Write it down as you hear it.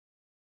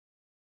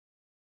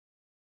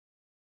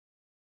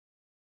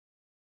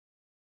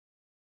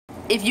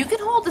If you can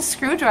hold a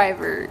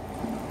screwdriver,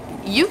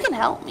 you can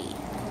help me.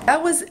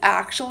 That was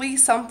actually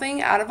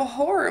something out of a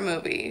horror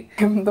movie.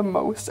 I'm the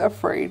most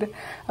afraid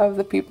of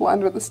the people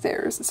under the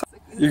stairs. So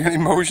You're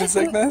getting motion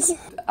sickness?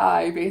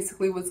 I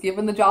basically was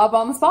given the job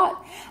on the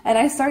spot, and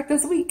I start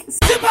this week.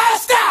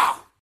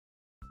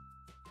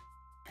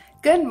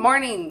 Good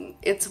morning,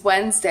 it's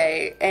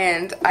Wednesday,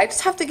 and I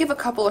just have to give a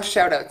couple of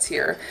shout outs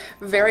here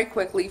very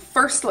quickly.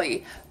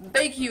 Firstly,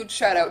 big huge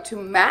shout out to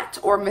Matt,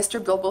 or Mr.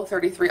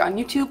 Bilbo33 on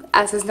YouTube,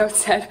 as his note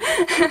said.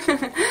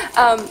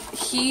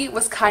 He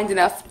was kind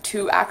enough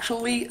to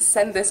actually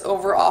send this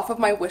over off of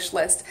my wish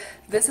list.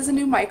 This is a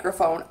new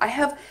microphone. I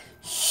have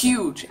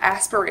huge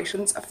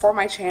aspirations for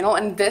my channel,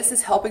 and this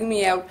is helping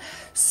me out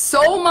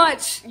so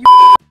much.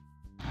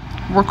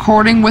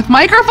 Recording with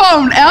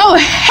microphone! Oh,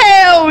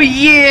 hell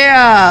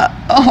yeah!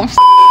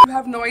 Oh, you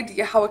have no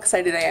idea how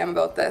excited I am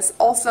about this.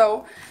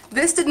 Also,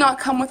 this did not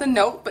come with a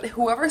note, but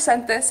whoever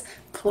sent this,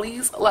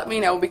 please let me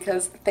know,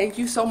 because thank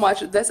you so much.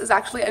 This is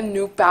actually a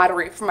new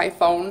battery for my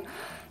phone.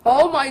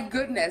 Oh my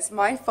goodness,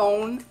 my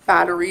phone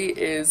battery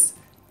is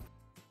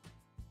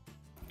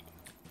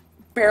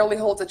barely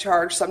holds a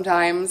charge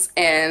sometimes,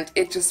 and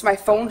my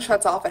phone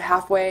shuts off at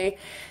halfway.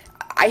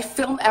 I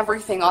film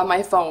everything on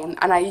my phone,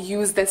 and I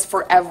use this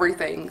for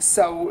everything,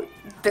 so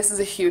this is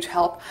a huge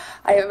help.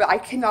 I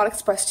cannot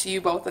express to you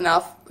both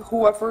enough,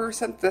 whoever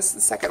sent this,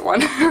 the second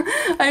one.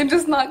 I'm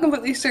just not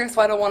completely sure,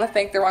 so I don't want to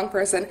thank the wrong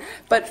person,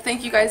 but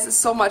thank you guys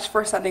so much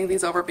for sending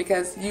these over,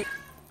 because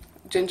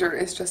Ginger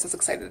is just as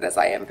excited as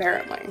I am,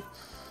 apparently.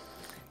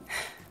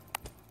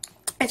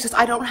 It's just,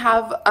 I don't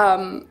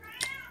have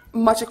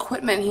much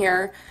equipment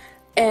here,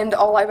 and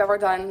all I've ever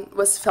done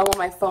was film on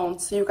my phone,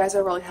 so you guys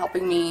are really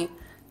helping me.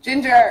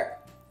 Ginger!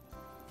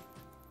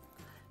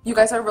 You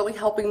guys are really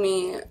helping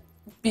me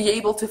be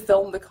able to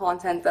film the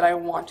content that I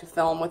want to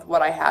film with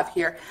what I have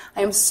here.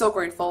 I am so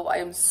grateful. I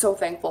am so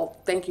thankful.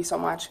 Thank you so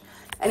much.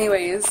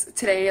 Anyways,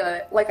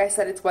 today, like I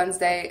said, it's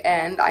Wednesday,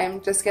 and I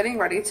am just getting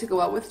ready to go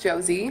out with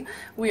Josie.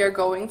 We are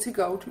going to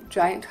go to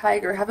Giant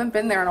Tiger. Haven't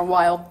been there in a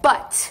while,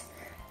 but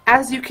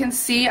as you can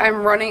see,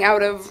 I'm running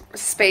out of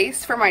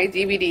space for my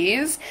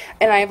DVDs,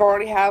 and I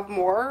already have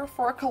more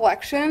for a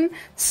collection,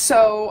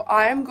 so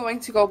I'm going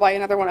to go buy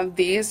another one of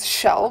these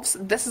shelves.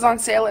 This is on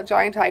sale at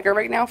Giant Tiger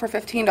right now for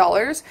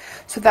 $15,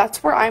 so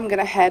that's where I'm going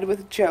to head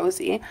with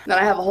Josie. Then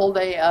I have a whole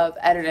day of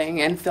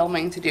editing and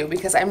filming to do,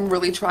 because I'm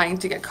really trying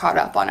to get caught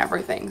up on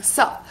everything.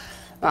 So,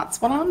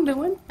 that's what I'm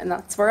doing, and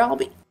that's where I'll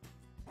be.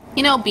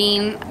 You know,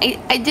 Bean,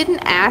 I didn't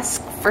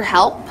ask for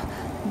help,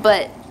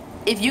 but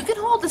if you can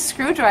hold a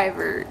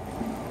screwdriver,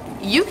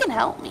 you can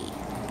help me.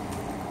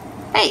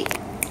 Hey,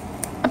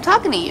 I'm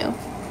talking to you.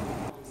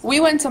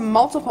 We went to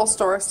multiple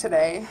stores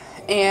today,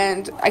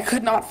 and I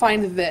could not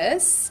find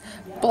this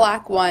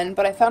black one,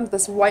 but I found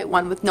this white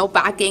one with no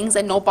backings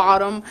and no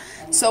bottom.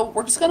 So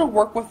we're just going to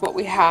work with what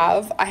we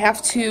have.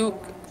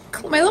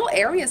 My little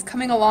area is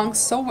coming along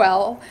so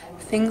well.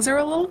 Things are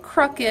a little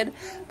crooked,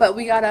 but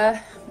we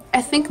gotta,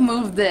 I think,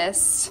 move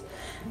this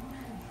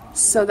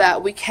so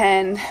that we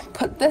can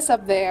put this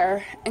up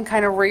there and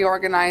kind of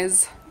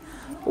reorganize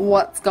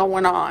what's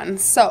going on.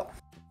 So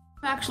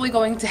I'm actually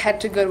going to head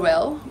to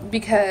Goodwill,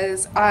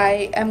 because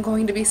I am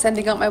going to be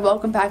sending out my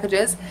welcome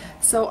packages.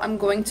 So I'm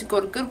going to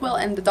go to Goodwill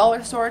and the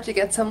dollar store to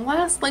get some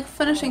last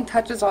finishing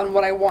touches on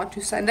what I want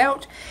to send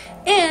out,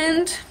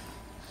 and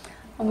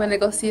I'm gonna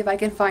go see if I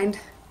can find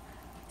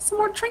some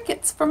more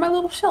trinkets for my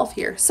little shelf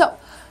here. So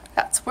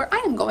that's where I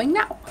am going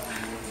now.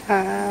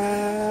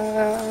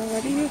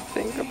 What do you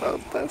think about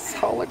this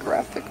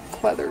holographic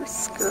pleather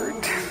skirt?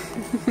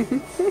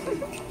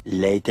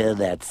 Later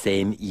that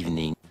same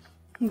evening.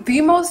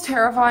 The most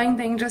terrifying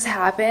thing just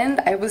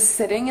happened. I was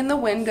sitting in the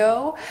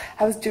window,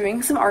 I was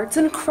doing some arts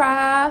and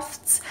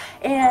crafts,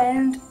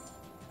 and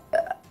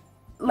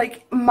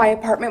my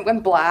apartment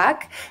went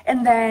black,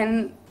 and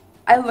then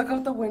I look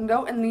out the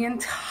window and the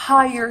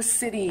entire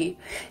city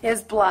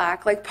is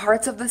black.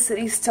 Parts of the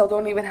city still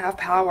don't even have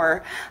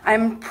power.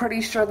 I'm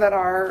pretty sure that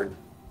our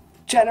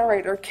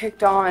generator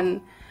kicked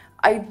on.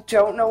 I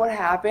don't know what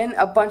happened.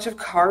 A bunch of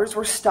cars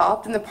were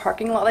stopped in the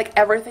parking lot.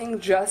 Everything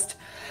just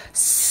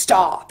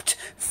stopped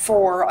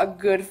for a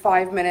good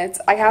 5 minutes.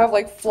 I have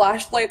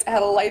flashlights. I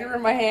had a lighter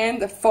in my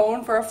hand, the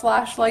phone for a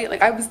flashlight.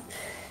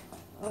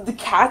 The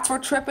cats were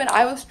tripping.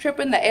 I was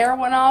tripping. The air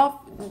went off.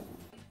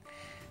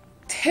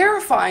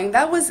 Terrifying.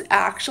 That was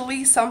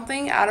actually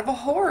something out of a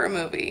horror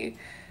movie.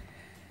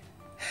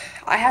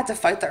 I had to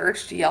fight the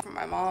urge to yell for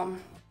my mom.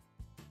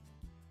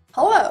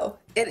 Hello,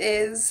 it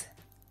is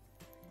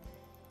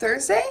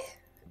Thursday?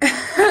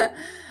 I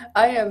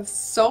have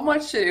so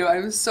much to do.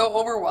 I'm so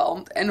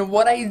overwhelmed, and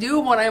what I do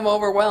when I'm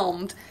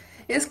overwhelmed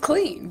is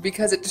clean,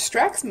 because it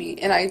distracts me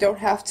and I don't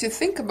have to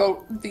think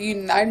about the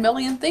 9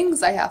 million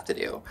things I have to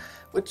do,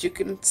 which you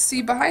can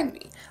see behind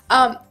me.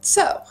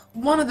 So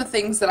one of the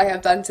things that I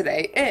have done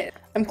today is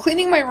I'm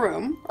cleaning my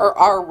room, or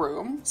our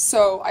room.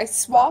 So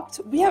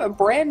we have a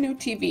brand new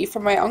TV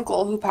from my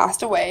uncle who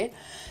passed away.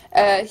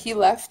 He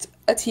left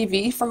a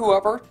TV for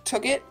whoever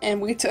took it,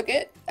 and we took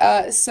it.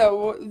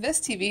 So this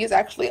TV is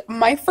actually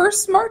my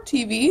first smart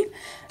TV,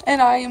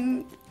 and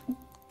I'm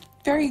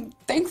very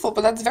thankful,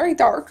 but that's very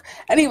dark.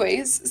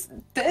 Anyways,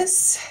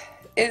 this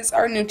is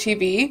our new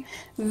TV.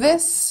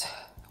 This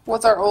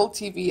was our old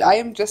TV. I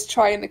am just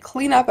trying to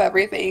clean up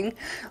everything.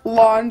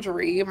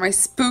 Laundry, my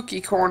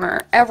spooky corner,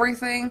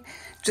 everything.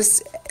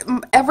 Just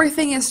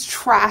everything is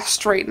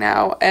trashed right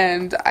now,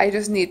 and I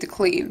just need to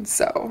clean.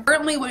 So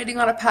currently waiting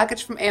on a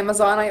package from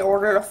Amazon. I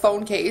ordered a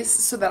phone case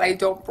so that I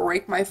don't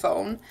break my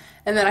phone,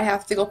 and then I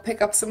have to go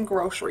pick up some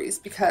groceries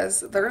because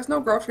there is no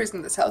groceries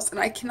in this house, and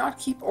I cannot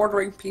keep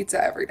ordering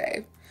pizza every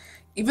day,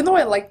 even though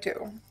I like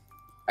to.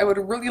 I would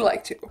really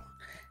like to.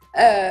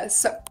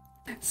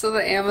 So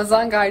the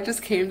Amazon guy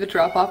just came to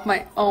drop off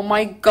my, oh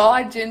my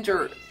god,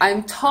 Ginger,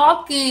 I'm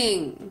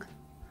talking!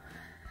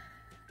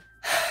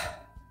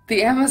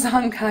 The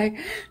Amazon guy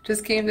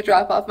just came to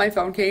drop off my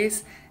phone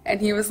case,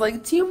 and he was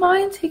like, do you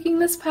mind taking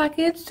this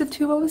package to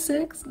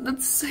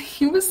 206?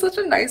 He was such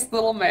a nice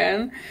little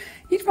man.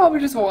 He probably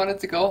just wanted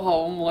to go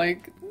home,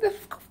 like,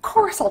 of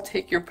course I'll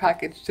take your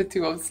package to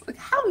 206. Like,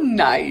 how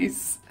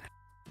nice.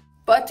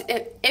 But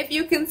if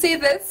you can see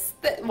this,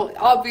 well,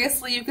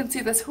 obviously you can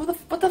see this.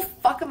 What the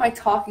fuck am I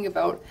talking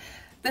about?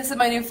 This is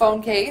my new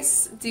phone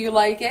case. Do you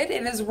like it?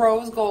 It is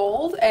rose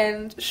gold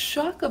and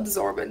shock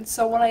absorbent,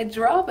 so when I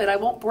drop it, I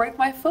won't break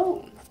my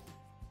phone.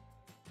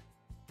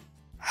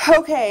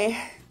 Okay,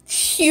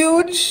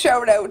 huge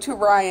shout out to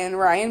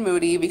Ryan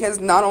Moody, because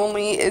not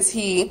only is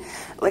he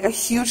like a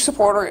huge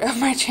supporter of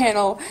my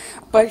channel,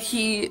 but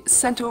he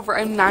sent over,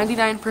 I'm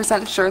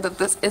 99% sure that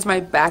this is my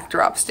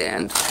backdrop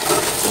stand,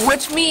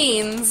 which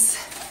means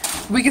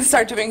we can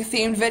start doing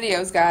themed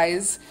videos,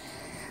 guys.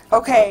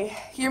 Okay,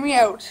 hear me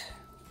out.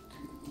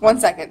 1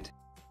 second.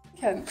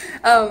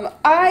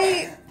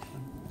 I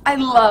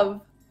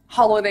love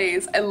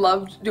holidays. I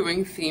loved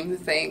doing themed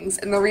things,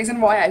 and the reason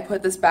why I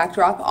put this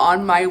backdrop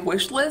on my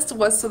wish list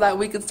was so that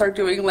we could start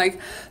doing like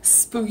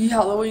spooky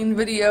Halloween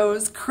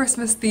videos,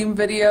 Christmas themed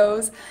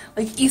videos,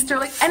 like Easter,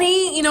 like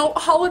any, you know,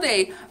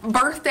 holiday,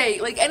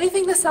 birthday, like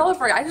anything to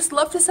celebrate. I just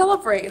love to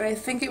celebrate, and I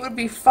think it would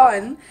be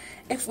fun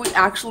if we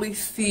actually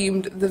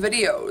themed the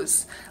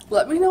videos.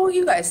 Let me know what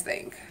you guys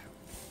think.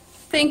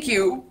 Thank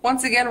you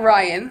once again,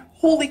 Ryan.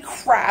 Holy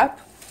crap.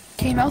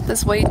 Came out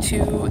this way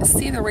to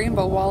see the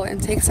rainbow wall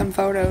and take some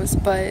photos,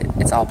 but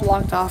it's all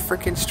blocked off for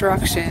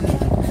construction.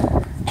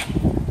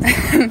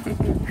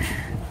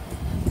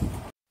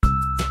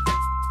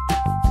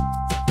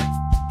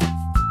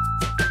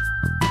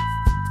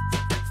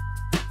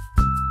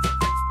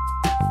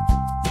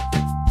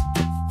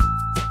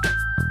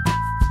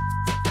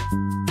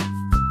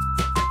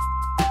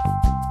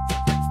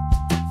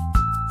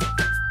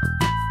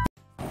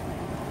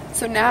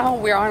 So now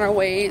we're on our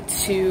way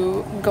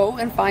to go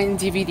and find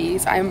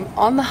DVDs. I'm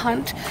on the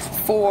hunt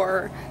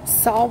for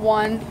Saw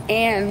 1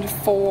 and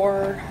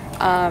for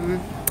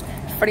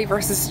Freddy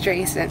vs.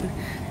 Jason.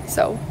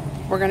 So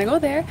we're gonna go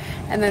there,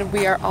 and then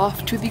we are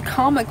off to the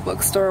comic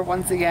book store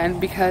once again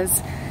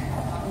because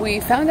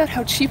we found out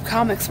how cheap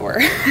comics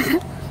were.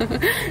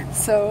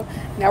 So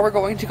now we're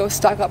going to go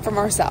stock up for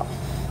Marcel.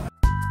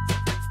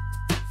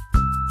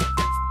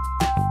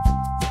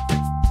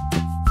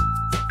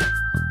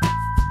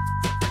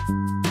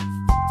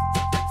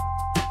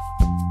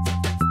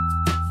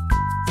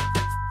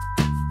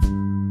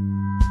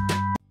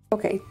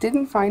 Okay,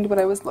 didn't find what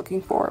I was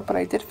looking for, but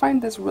I did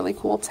find this really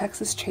cool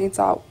Texas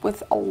chainsaw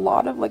with a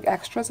lot of like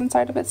extras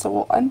inside of it, so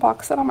we'll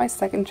unbox it on my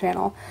second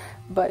channel.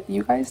 But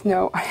you guys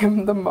know I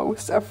am the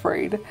most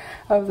afraid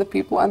of the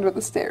people under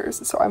the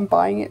stairs, so I'm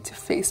buying it to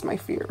face my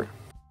fear.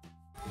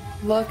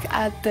 Look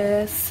at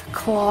this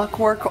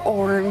clockwork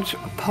orange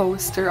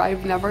poster.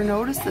 I've never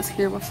noticed this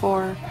here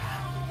before.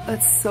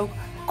 That's so...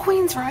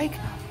 Queensryche!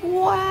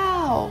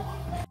 Wow!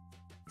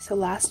 So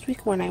last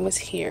week when I was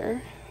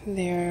here,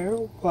 there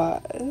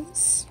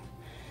was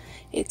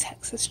a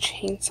Texas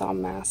Chainsaw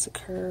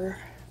Massacre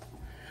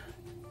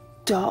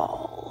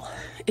doll,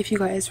 if you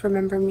guys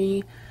remember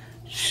me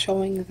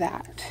showing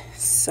that.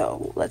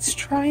 So let's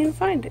try and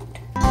find it.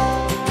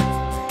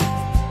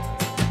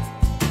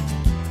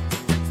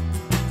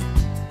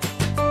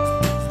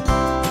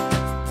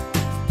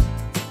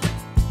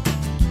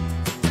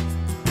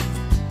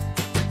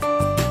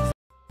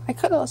 I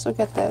could also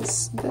get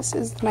this. This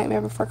is The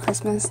Nightmare Before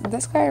Christmas.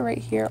 This guy right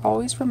here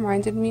always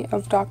reminded me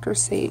of Dr.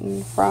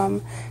 Satan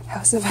from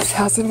House of a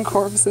Thousand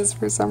Corpses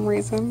for some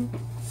reason.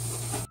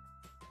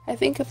 I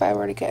think if I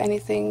were to get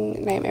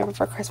anything Nightmare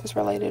Before Christmas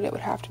related, it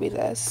would have to be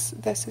this.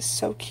 This is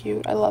so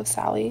cute. I love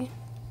Sally.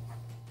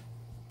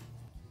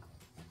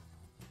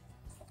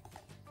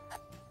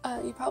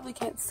 You probably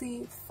can't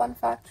see, fun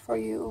fact for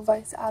you,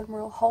 Vice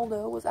Admiral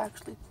Holdo was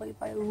actually played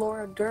by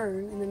Laura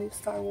Dern in the new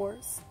Star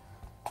Wars.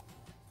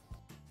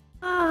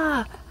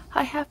 Ah,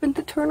 I happened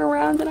to turn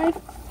around and I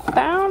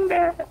found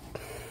it.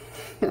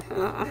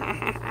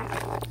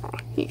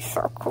 He's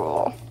so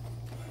cool.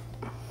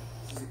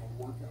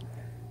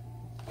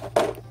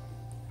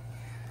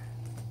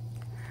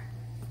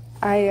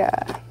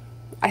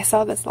 I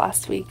saw this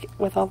last week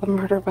with all the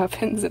murder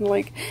weapons and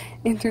like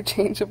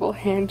interchangeable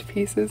hand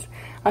pieces.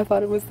 I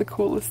thought it was the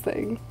coolest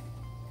thing.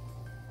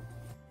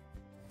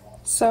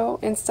 So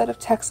instead of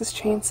Texas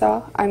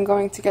Chainsaw, I'm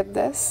going to get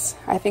this.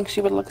 I think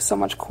she would look so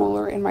much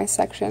cooler in my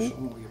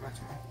section.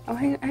 Oh,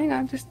 hang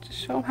on, just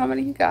show him how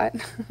many he got.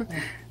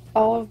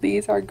 All of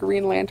these are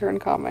Green Lantern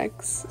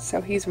comics, so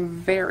he's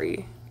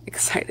very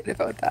excited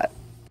about that.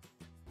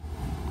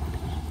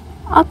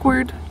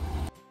 Awkward.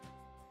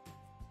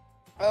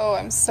 Oh,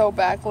 I'm so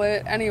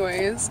backlit.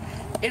 Anyways,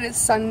 it is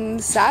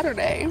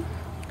Saturday.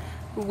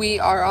 We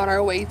are on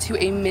our way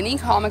to a mini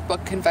comic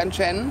book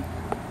convention.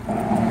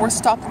 We're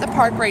stopped at the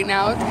park right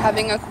now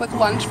having a quick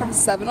lunch from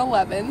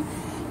 7-Eleven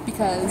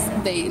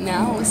because they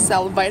now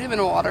sell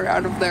vitamin water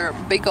out of their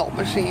big gulp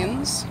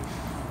machines.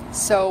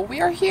 So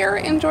we are here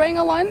enjoying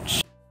a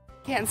lunch.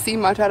 Can't see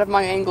much out of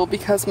my angle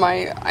because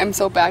I'm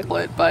so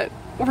backlit, but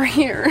we're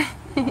here.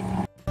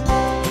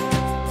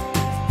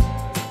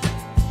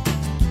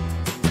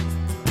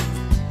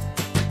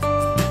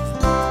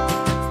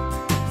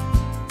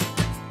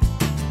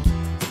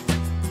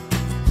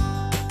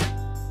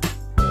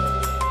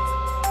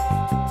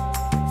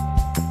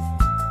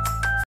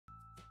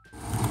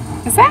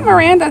 Is that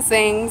Miranda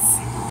Sings?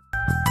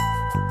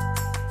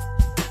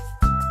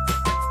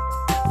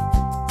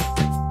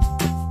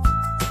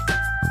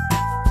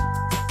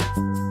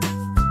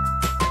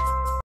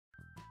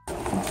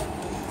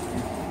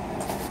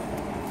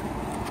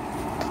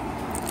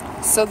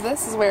 So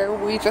this is where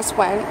we just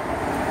went.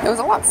 It was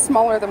a lot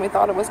smaller than we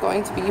thought it was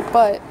going to be,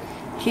 but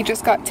he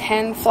just got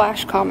 10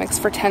 Flash comics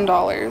for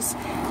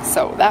 $10.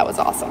 So that was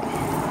awesome.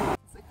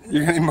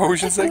 You're getting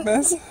motion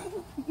sickness?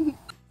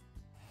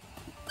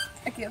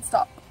 I can't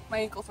stop. My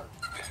ankles hurt.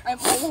 I'm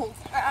old.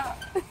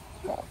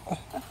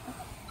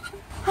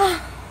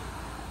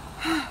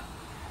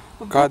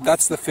 God,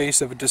 that's the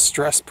face of a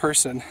distressed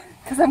person.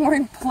 Because I'm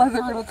wearing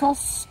pleather and it's all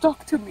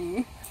stuck to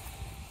me.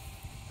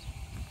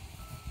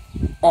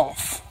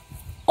 Off.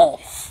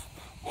 Off.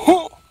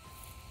 Huh.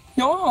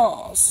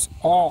 Yes.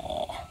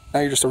 Oh. Now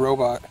you're just a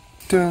robot.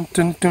 Dun,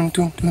 dun, dun,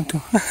 dun, dun,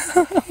 dun.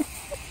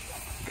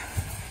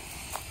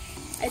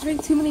 I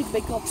drank too many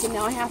big gulps and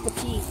now I have to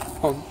pee.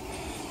 Oh,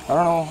 I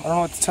don't know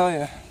what to tell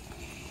you.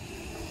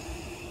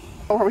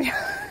 Where are we?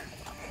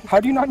 How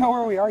do you not know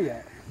where we are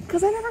yet?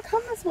 Because I never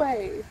come this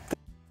way.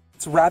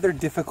 It's rather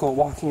difficult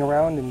walking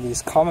around in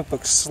these comic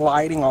books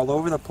sliding all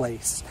over the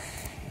place.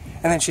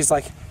 And then she's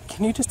like,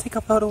 can you just take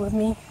a photo with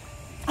me?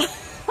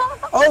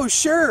 Oh,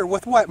 sure.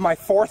 With what, my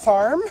fourth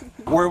arm?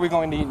 Where are we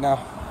going to eat now?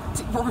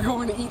 Where we're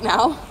going to eat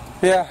now?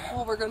 Yeah.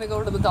 Well, we're going to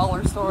go to the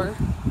dollar store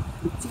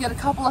to get a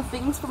couple of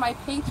things for my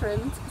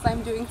patrons because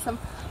I'm doing some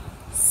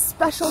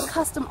special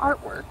custom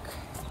artwork.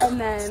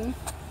 And then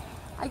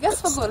I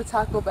guess we'll go to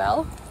Taco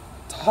Bell.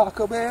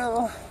 Taco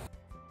Bell.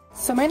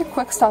 So I made a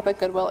quick stop at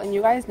Goodwill, and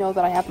you guys know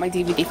that I have my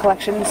DVD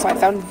collection, so I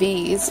found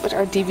these, which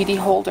are DVD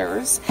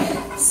holders.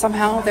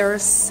 Somehow there are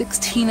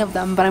 16 of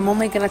them, but I'm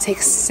only going to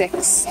take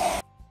 6.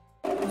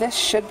 This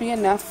should be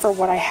enough for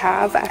what I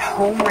have at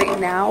home right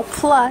now,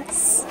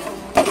 plus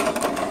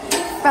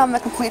found the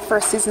complete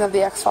first season of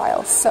The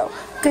X-Files, so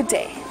good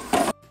day.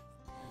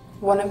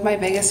 One of my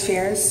biggest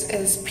fears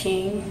is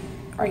peeing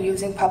or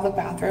using public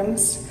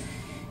bathrooms,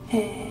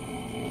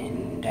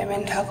 and I'm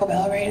in Taco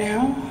Bell right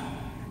now.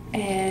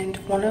 And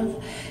one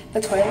of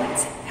the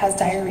toilets has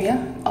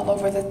diarrhea all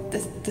over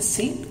the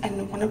seat,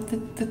 and one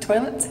of the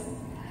toilets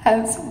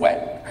has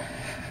wet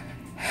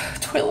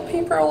toilet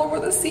paper all over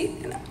the seat,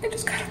 and I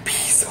just gotta pee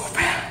so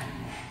bad.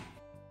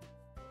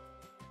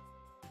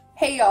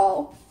 Hey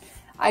y'all,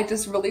 I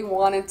just really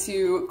wanted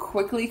to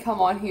quickly come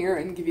on here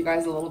and give you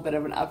guys a little bit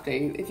of an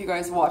update. If you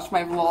guys watched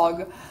my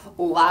vlog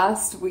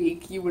last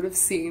week, you would have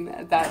seen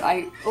that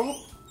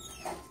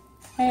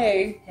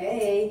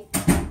Hey.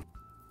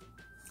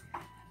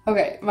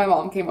 Okay, my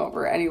mom came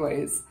over.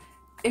 Anyways,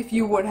 if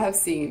you would have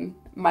seen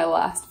my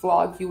last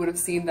vlog, you would have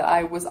seen that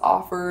I was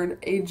offered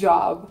a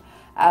job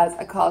as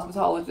a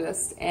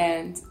cosmetologist,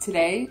 and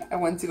today I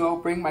went to go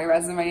bring my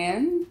resume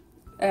in,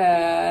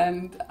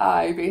 and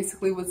I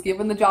basically was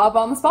given the job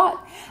on the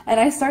spot, and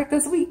I start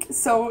this week.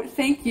 So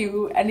thank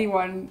you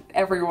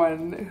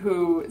everyone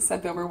who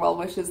sent over well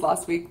wishes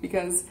last week,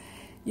 because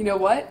you know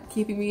what?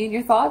 Keeping me in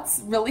your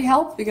thoughts really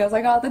helped because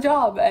I got the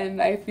job,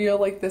 and I feel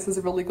like this is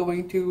really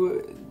going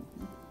to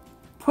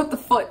put the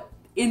foot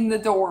in the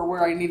door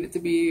where I need it to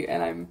be,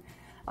 and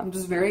I'm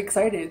just very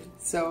excited.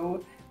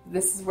 So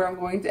this is where I'm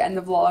going to end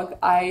the vlog.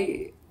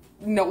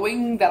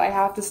 Knowing that I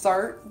have to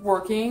start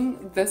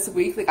working this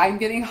week, like I'm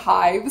getting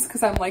hives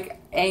because I'm like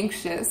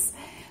anxious,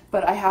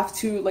 but I have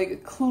to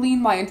like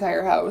clean my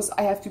entire house.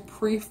 I have to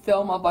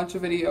pre-film a bunch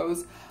of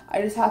videos.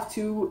 I just have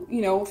to,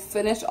 you know,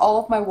 finish all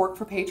of my work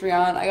for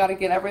Patreon. I gotta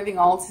get everything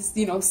all,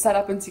 you know, set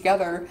up and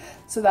together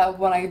so that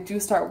when I do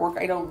start work,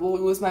 I don't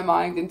lose my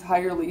mind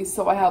entirely.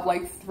 So I have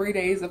like 3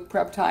 days of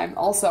prep time.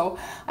 Also,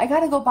 I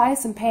gotta go buy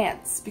some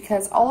pants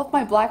because all of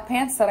my black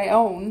pants that I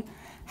own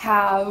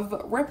have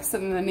rips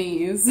in the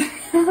knees.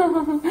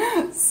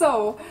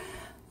 So,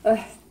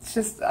 It's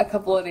just a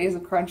couple of days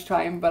of crunch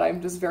time, but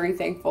I'm just very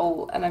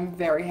thankful and I'm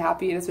very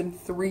happy. It has been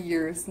 3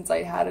 years since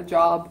I had a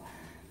job.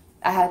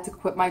 I had to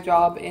quit my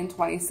job in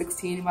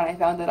 2016 when I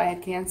found that I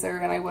had cancer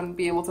and I wouldn't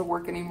be able to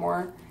work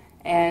anymore.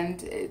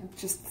 And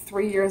just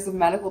 3 years of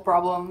medical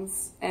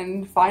problems,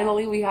 and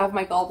finally we have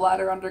my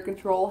gallbladder under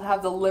control,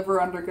 have the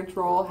liver under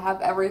control, have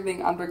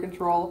everything under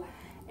control,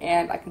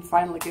 and I can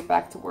finally get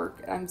back to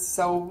work. And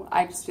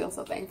I just feel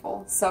so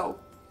thankful. So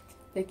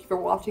thank you for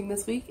watching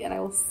this week, and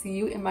I will see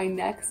you in my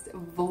next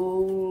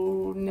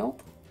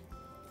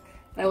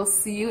I will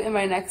see you in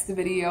my next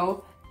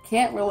video.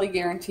 Can't really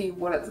guarantee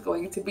what it's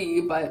going to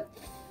be, but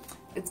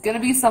it's gonna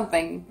be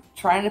something.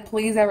 Trying to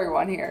please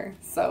everyone here.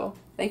 So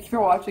thank you for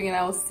watching, and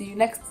I will see you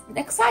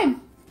next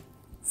time.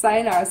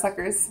 Sayonara,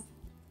 suckers.